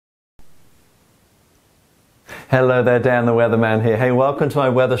Hello there, Dan the Weatherman here. Hey, welcome to my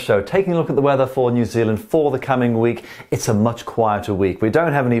weather show. Taking a look at the weather for New Zealand for the coming week. It's a much quieter week. We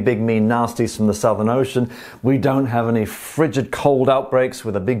don't have any big mean nasties from the Southern Ocean. We don't have any frigid cold outbreaks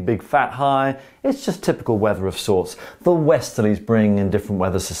with a big fat high. It's just typical weather of sorts. The westerlies bring in different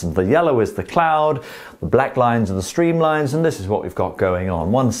weather systems. The yellow is the cloud, the black lines are the streamlines, and this is what we've got going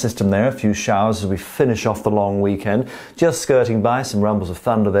on. One system there, a few showers as we finish off the long weekend. Just skirting by, some rumbles of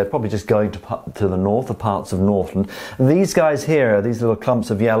thunder there, probably just going to the north, or parts of Northland. These guys here, these little clumps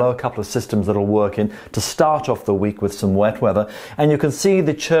of yellow, a couple of systems that'll work in to start off the week with some wet weather. And you can see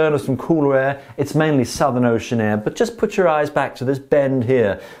the churn of some cooler air. It's mainly Southern Ocean air, but just put your eyes back to this bend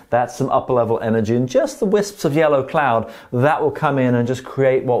here. That's some upper level energy, and just the wisps of yellow cloud that will come in and just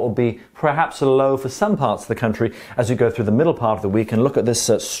create what will be perhaps a low for some parts of the country as you go through the middle part of the week. And look at this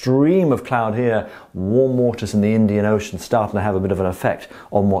stream of cloud here. Warm waters in the Indian Ocean starting to have a bit of an effect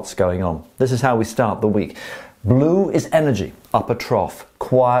on what's going on. This is how we start the week. Blue is energy, upper trough,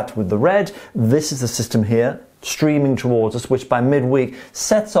 quiet with the red. This is the system here streaming towards us, which by midweek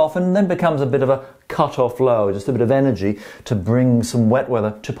sets off and then becomes a bit of a cut-off low, just a bit of energy to bring some wet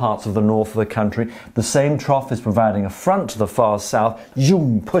weather to parts of the north of the country. The same trough is providing a front to the far south.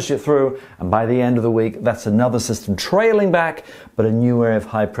 Zoom, push it through, and by the end of the week, that's another system trailing back, but a new area of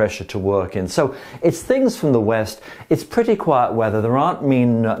high pressure to work in. So it's things from the west. It's pretty quiet weather. There aren't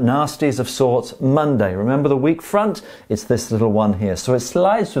mean nasties of sorts. Monday, remember the weak front? It's this little one here. So it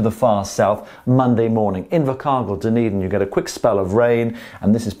slides through the far south Monday morning. Invercargill, Dunedin, you get a quick spell of rain,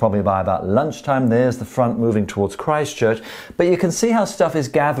 and this is probably by about lunchtime there. There's the front moving towards Christchurch, but you can see how stuff is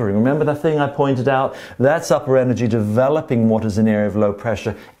gathering. Remember the thing I pointed out? That's upper energy developing what is an area of low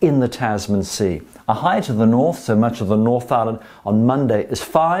pressure in the Tasman Sea. A high to the north, so much of the North Island on Monday is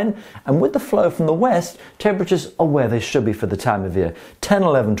fine, and with the flow from the west, temperatures are where they should be for the time of year. 10,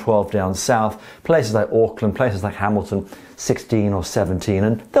 11, 12 down south, places like Auckland, places like Hamilton, 16 or 17,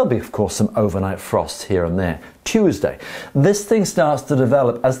 and there'll be of course some overnight frosts here and there. Tuesday, this thing starts to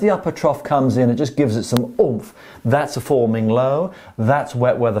develop as the upper trough comes in. It just gives it some oomph. That's a forming low. That's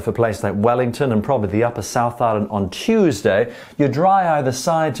wet weather for places like Wellington and probably the upper South Island on Tuesday. You're dry either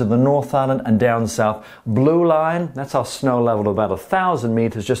side to the North Island and down south. Blue line, that's our snow level of about 1,000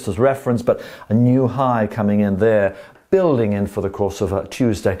 meters just as reference, but a new high coming in there, building in for the course of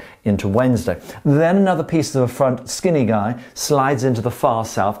Tuesday into Wednesday. Then another piece of a front, skinny guy, slides into the far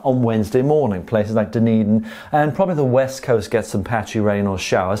south on Wednesday morning. Places like Dunedin and probably the west coast get some patchy rain or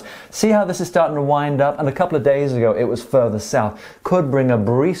showers. See how this is starting to wind up? And a couple of days ago it was further south. Could bring a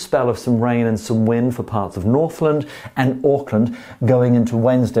brief spell of some rain and some wind for parts of Northland and Auckland going into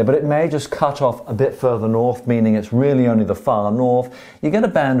Wednesday, but it may just cut off a bit further north, meaning it's really only the far north. You get a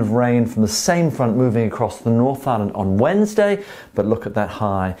band of rain from the same front moving across the North Island on Wednesday, but look at that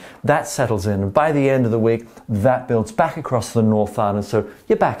high. That settles in, and by the end of the week, that builds back across the North Island, so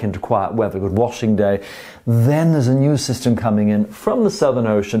you're back into quiet weather, good washing day. Then there's a new system coming in from the Southern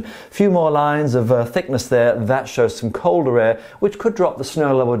Ocean. A few more lines of thickness there. That shows some colder air, which could drop the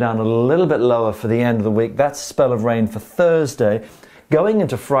snow level down a little bit lower for the end of the week. That's a spell of rain for Thursday. Going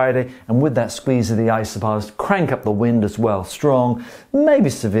into Friday, and with that squeeze of the isobars, crank up the wind as well. Strong, maybe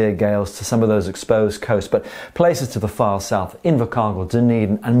severe gales to some of those exposed coasts, but places to the far south, Invercargill,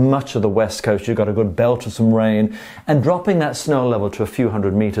 Dunedin, and much of the west coast, you've got a good belt of some rain, and dropping that snow level to a few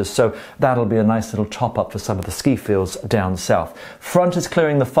hundred meters, so that'll be a nice little top up for some of the ski fields down south. Front is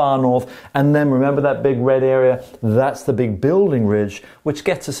clearing the far north, and then remember that big red area? That's the big building ridge, which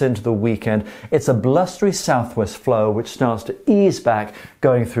gets us into the weekend. It's a blustery southwest flow, which starts to ease back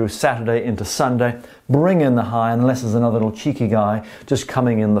going through Saturday into Sunday. Bring in the high, unless there's another little cheeky guy just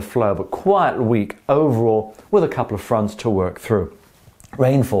coming in the flow, but quiet week overall with a couple of fronts to work through.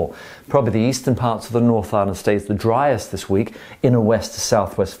 Rainfall, probably the eastern parts of the North Island stays the driest this week in a west to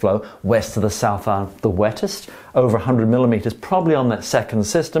southwest flow. West of the South Island, the wettest, over 100 millimeters, probably on that second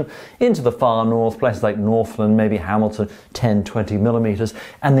system. Into the far north, places like Northland, maybe Hamilton, 10, 20 millimeters.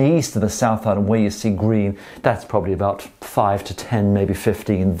 And the east of the South Island, where you see green, that's probably about 5 to 10, maybe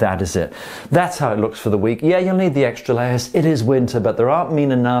 15. That is it. That's how it looks for the week. Yeah, you'll need the extra layers. It is winter, but there aren't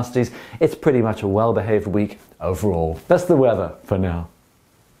mean and nasties. It's pretty much a well-behaved week overall. That's the weather for now.